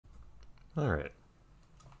Alright.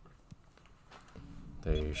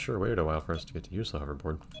 They sure waited a while for us to get to use the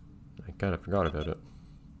hoverboard. I kinda forgot about it.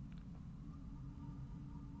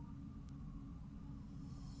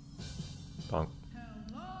 Bonk.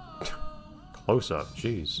 Close up,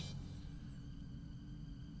 jeez.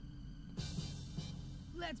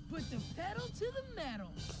 Let's put the pedal to the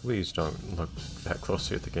metal. Please don't look that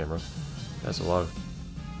closely at the camera. That's a lot of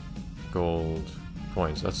gold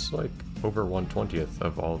coins. That's like over 1/20th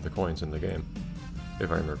of all of the coins in the game.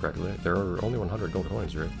 If I remember correctly. There are only 100 gold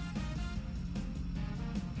coins, right?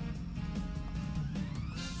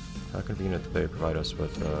 How convenient that they provide us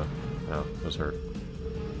with, no, those hurt.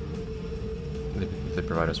 They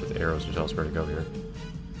provide us with arrows to tell us where to go here.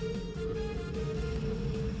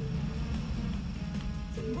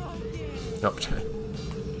 Oh, okay.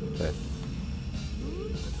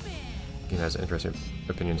 Game has interesting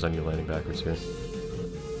opinions on you landing backwards here.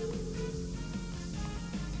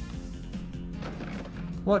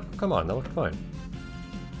 What? Come on, that looked fine.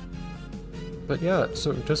 But yeah,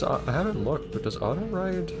 so does I haven't looked, but does Auto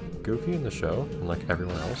ride Goofy in the show, and like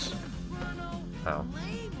everyone else? How?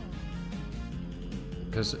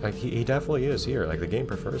 Because like, he definitely is here, like the game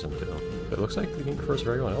prefers him to. It looks like the game prefers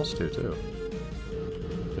everyone else to, too.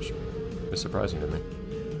 Which is surprising to me.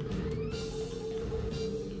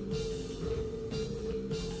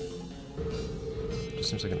 Just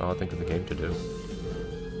seems like an odd thing for the game to do.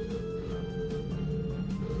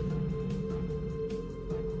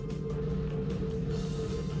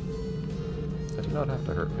 That did not have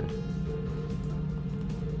to hurt me.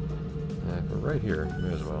 If we're right here,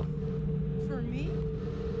 may as well. For me?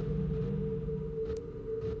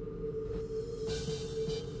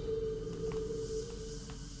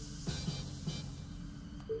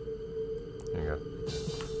 There you go.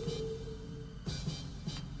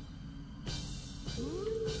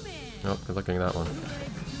 Nope, good looking at that one.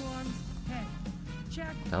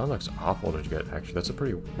 That one looks awful to get, actually. That's a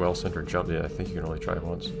pretty well-centered jump that I think you can only try it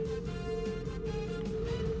once.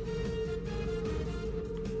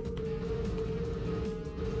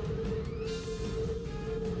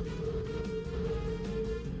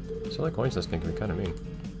 Some of the coins in this game can be kind of mean.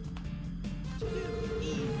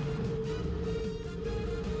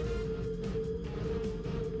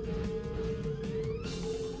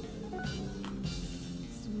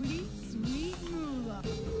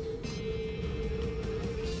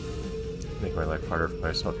 Make my life harder for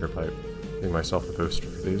myself here by giving myself a boost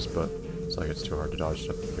for these, but it's like it's too hard to dodge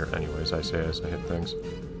stuff here anyways, I say as I hit things.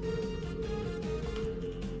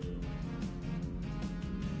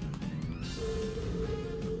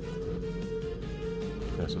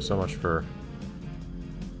 Yeah, so much for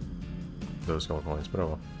those gold coins, but oh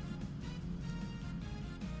well.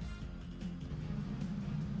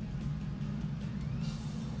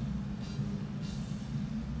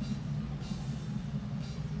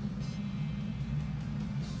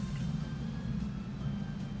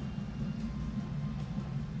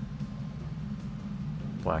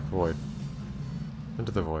 Black void.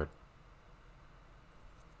 Into the void.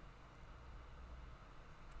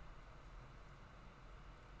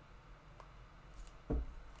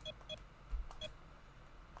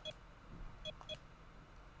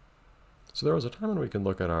 So there was a time when we could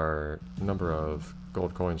look at our number of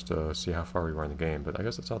gold coins to see how far we were in the game, but I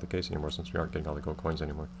guess that's not the case anymore since we aren't getting all the gold coins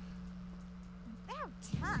anymore. About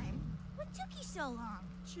time? What took you so long?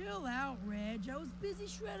 Chill out, Reg. I was busy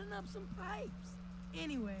shredding up some pipes.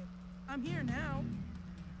 Anyway, I'm here now.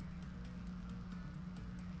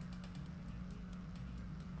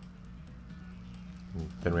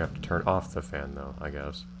 Then we have to turn off the fan though, I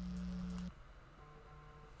guess.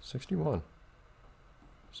 61.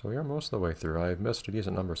 So we are most of the way through. I've missed a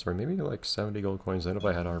decent number, so maybe like 70 gold coins in if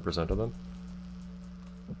I had 100% of them.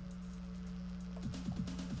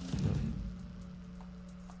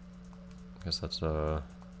 I guess that's a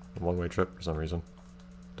one-way trip for some reason.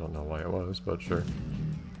 Don't know why it was, but sure.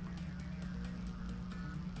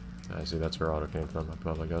 I see, that's where auto came from, up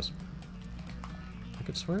above, I guess. I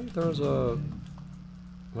could swear there was a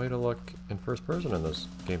way to look in first person in this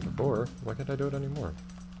game before. Why can't I do it anymore?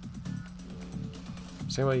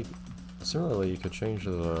 Similarly, you could change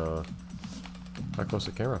the how close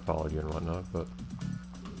the camera followed you and whatnot, but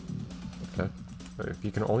okay. If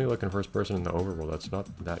you can only look in first person in the overworld, that's not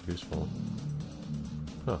that useful.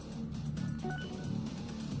 Huh.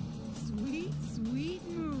 Sweet, sweet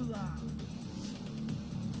moolah.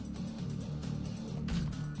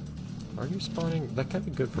 Are you spawning? That can't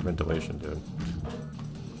be good for ventilation, dude.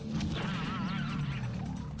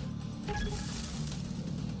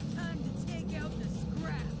 Time to take out the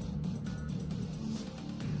scrap.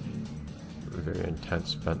 Very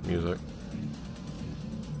intense vent music.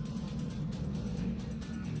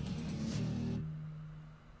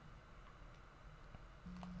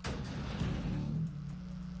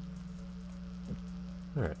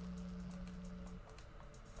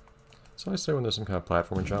 So I say when there's some kind of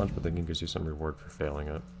platforming challenge, but then it gives you some reward for failing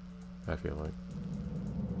it, I feel like.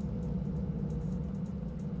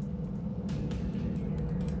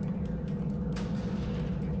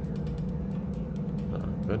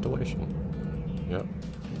 Ventilation. Yep.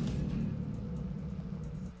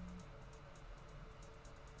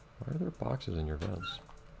 Why are there boxes in your vents?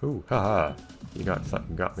 Ooh, haha! You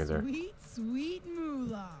got me there. Sweet, sweet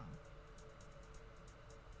moolah.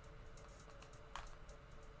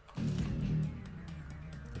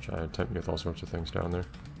 They're trying to tempt me with all sorts of things down there.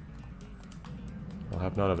 I'll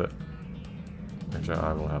have none of it. Actually,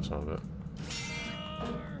 I will have some of it.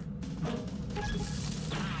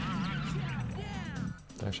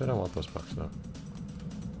 Actually, I don't want those bucks though.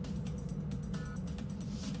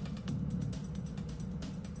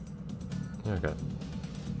 Okay.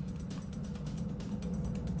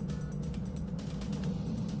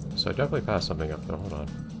 So I definitely passed something up though, hold on.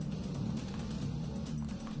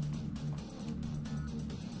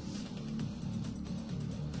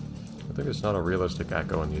 I think it's not a realistic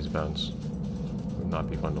echo in these vents. Would not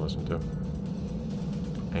be fun to listen to.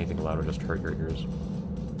 Anything loud would just hurt your ears.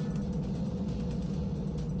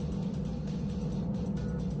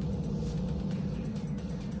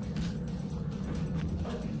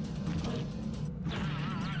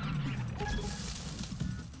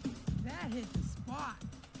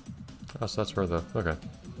 Oh, so that's where the... okay.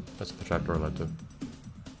 That's what the trapdoor led to.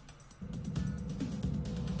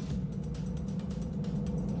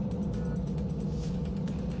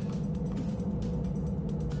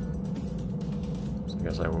 So I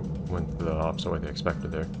guess I went the opposite way they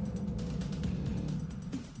expected there.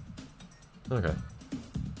 Okay.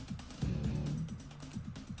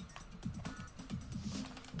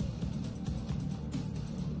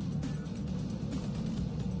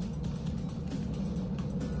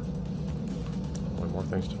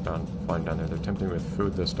 Things to find down there. They're tempting me with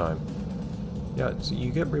food this time. Yeah, so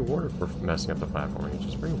you get rewarded for messing up the platform. It's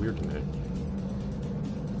just very weird to me.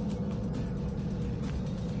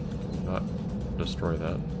 Not destroy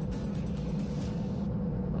that.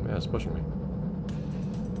 Oh man, it's pushing me.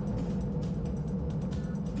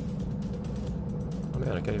 Oh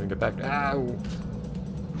man, I can't even get back. Ow!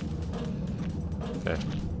 Okay.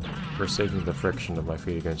 Forsaking the friction of my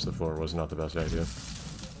feet against the floor was not the best idea.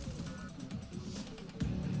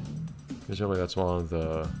 Usually that's one of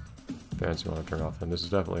the fans you want to turn off, and this is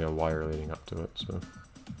definitely a wire leading up to it, so...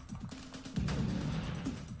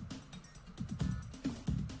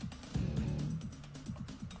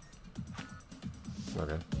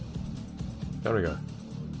 Okay. There we go.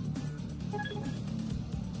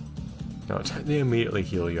 No, they immediately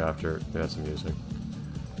heal you after that's some music.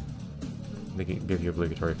 They can give you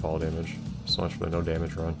obligatory fall damage. So much for the no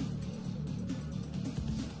damage run.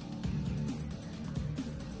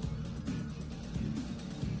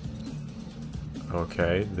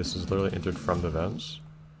 Okay, this is literally entered from the vents.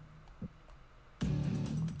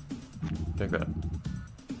 Take that.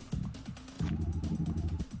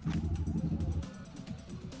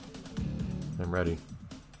 I'm ready.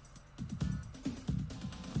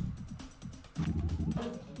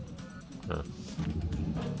 Huh.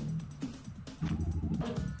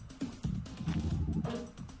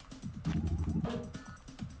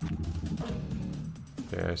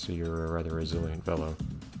 Okay, I see you're a rather resilient fellow.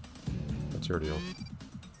 What's your deal?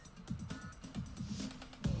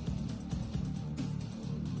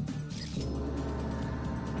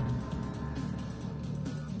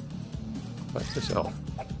 Fight yourself.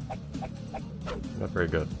 Not very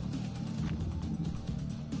good.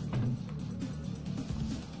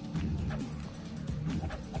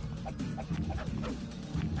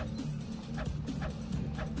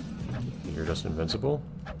 You're just invincible?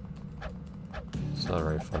 It's not a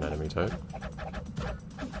very fun enemy type.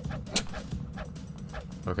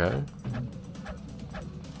 Okay.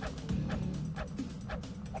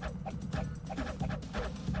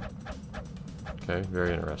 Okay,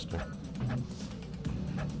 very interesting.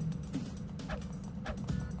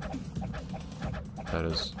 That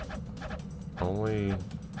is only...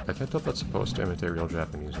 I can't tell if that's supposed to imitate real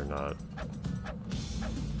Japanese or not.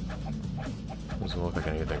 Doesn't look like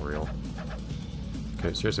anything real.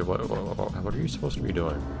 Okay, seriously, what are you supposed to be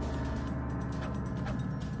doing?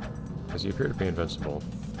 Because you appear to be invincible.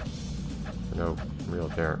 For no real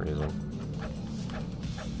apparent reason.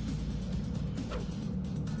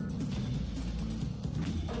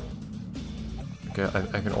 Okay,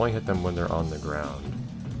 I can only hit them when they're on the ground.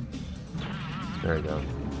 There you go.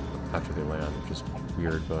 After they land, which is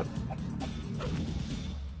weird, but...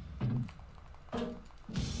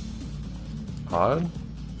 odd?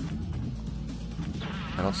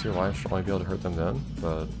 I don't see why I should only be able to hurt them then,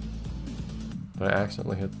 but... Did I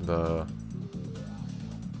accidentally hit the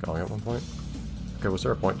going at one point? Okay, was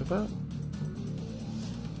there a point to that?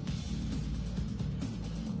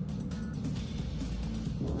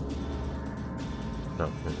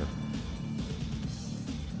 No, there you go.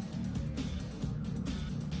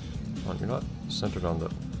 Come on, you're not centered on the...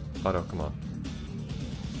 Oh no, come on.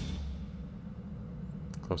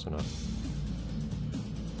 Close enough.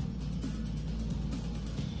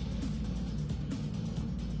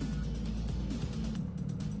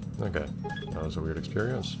 Okay, that was a weird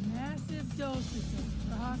experience. Massive doses of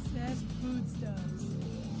processed foodstuffs.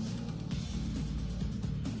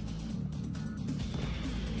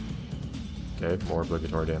 Okay, more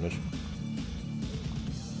obligatory damage.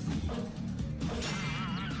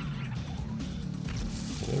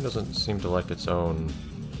 The game doesn't seem to like its own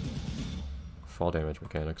fall damage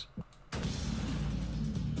mechanics.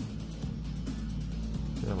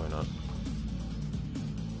 Yeah, why not?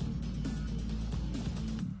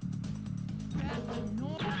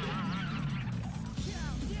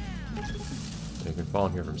 You can fall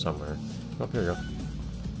in here from somewhere. Oh, here you go.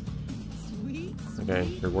 Sweet, Okay,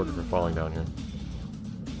 sweet rewarded for falling down here.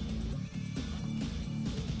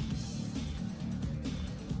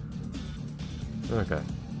 Okay.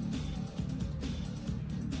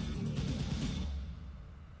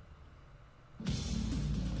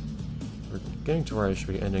 We're getting to where I should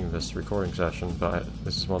be ending this recording session, but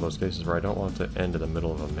this is one of those cases where I don't want to end in the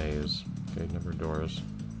middle of a maze. Okay, number of doors.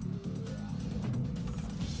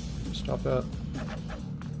 Stop that.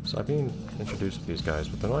 So I've been introduced to these guys,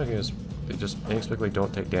 but the annoying thing is they just inexplicably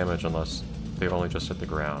don't take damage unless they only just hit the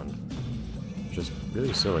ground. Which is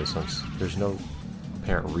really silly since there's no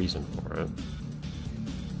apparent reason for it.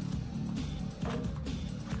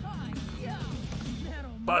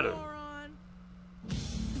 Butter.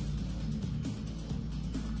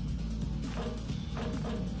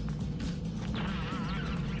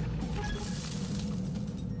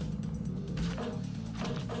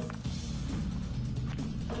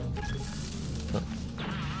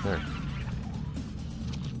 There.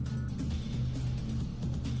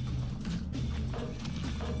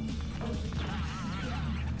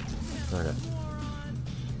 Okay.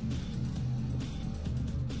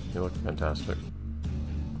 You look fantastic.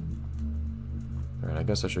 Alright, I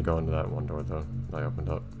guess I should go into that one door though, that I opened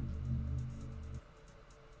up.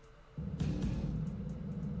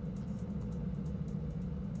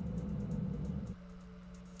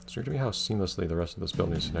 It's weird to me how seamlessly the rest of this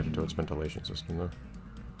building is connected to its ventilation system though.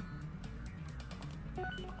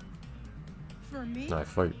 For me? No, I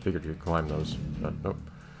figured you'd climb those, but nope.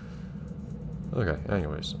 Okay,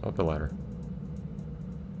 anyways, up the ladder.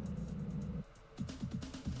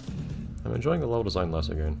 I'm enjoying the level design less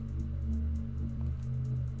again.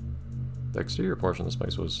 The exterior portion of this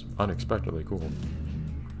place was unexpectedly cool.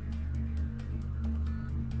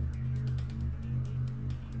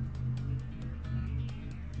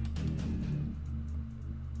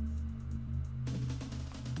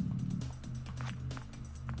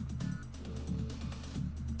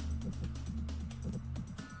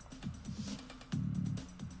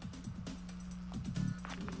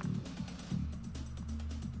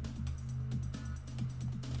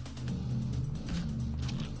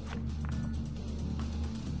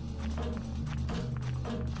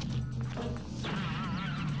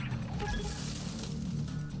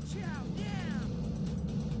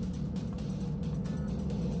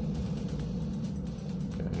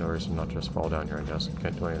 No reason not to just fall down here, I guess.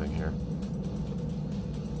 Can't do anything here.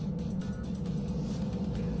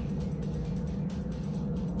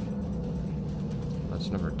 That's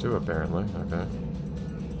number 2, apparently. Okay.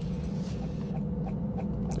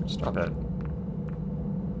 Dude, stop it.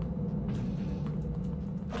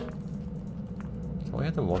 I only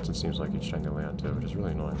hit them once, it seems like, each time they land, too, which is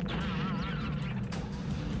really annoying.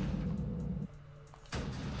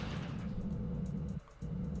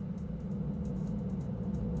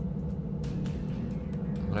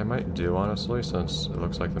 What I might do, honestly, since it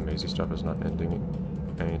looks like the mazy stuff is not ending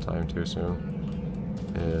anytime too soon,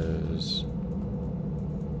 is...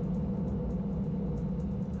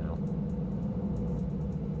 Ow.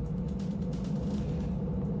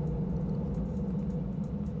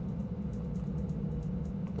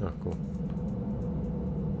 Oh, cool.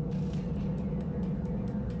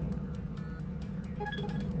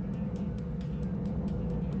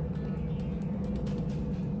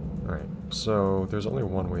 Alright, so there's only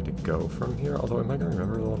one way to go from here, although am I going to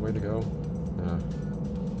remember the one way to go?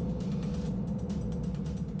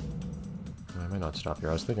 I might not stop here.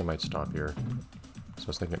 I was thinking I might stop here. So I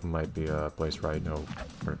was thinking it might be a place where I know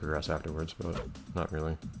where to progress afterwards, but not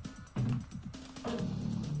really.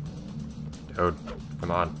 Dude,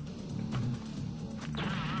 come on.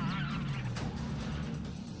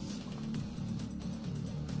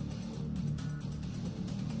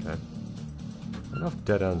 don't know if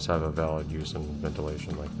dead ends have a valid use in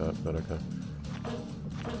ventilation like that, but okay.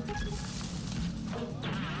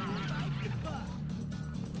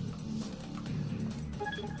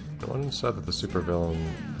 No one said that the supervillain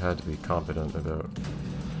had to be competent about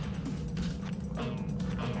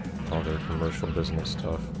all their commercial business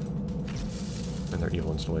stuff and their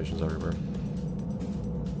evil installations everywhere.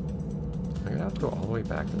 I'm gonna have to go all the way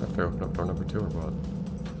back there after I open up door number 2 or what?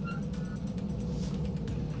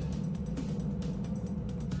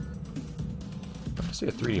 I see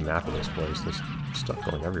a 3D map of this place. There's stuff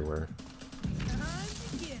going everywhere.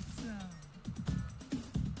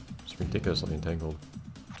 It's ridiculously entangled.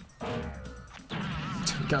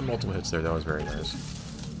 Got multiple hits there. That was very nice.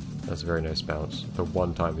 That's a very nice bounce. The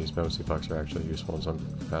one time these bouncy pucks are actually useful in some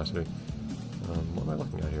capacity. What am I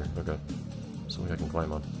looking at here? Okay. Something I can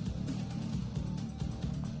climb on.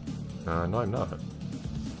 No, I'm not.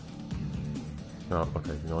 Oh,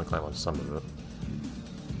 okay. You can only climb on some of it.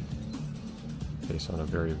 Based on a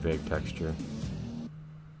very vague texture.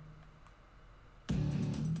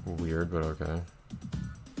 Weird, but okay.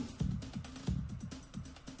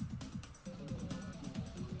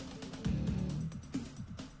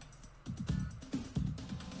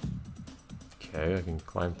 Okay, I can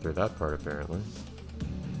climb through that part apparently.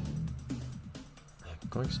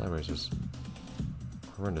 Going sideways is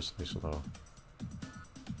horrendously slow.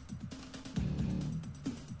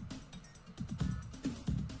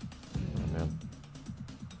 Oh man.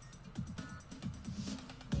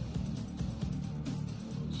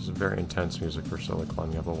 This is very intense music for slowly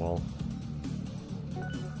climbing up a wall.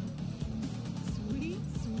 Sweet,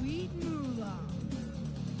 sweet moolah.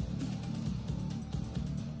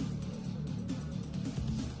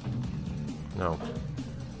 No.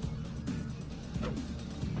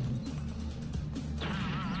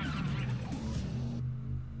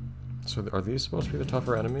 So are these supposed to be the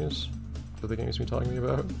tougher enemies that the game's been talking to me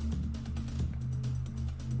about?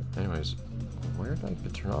 Anyways, where did I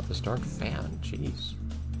turn off this dark fan? Jeez.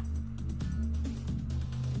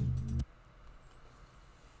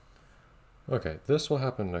 Okay, this will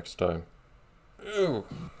happen next time. Ew.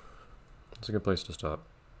 It's a good place to stop.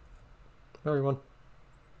 Bye everyone.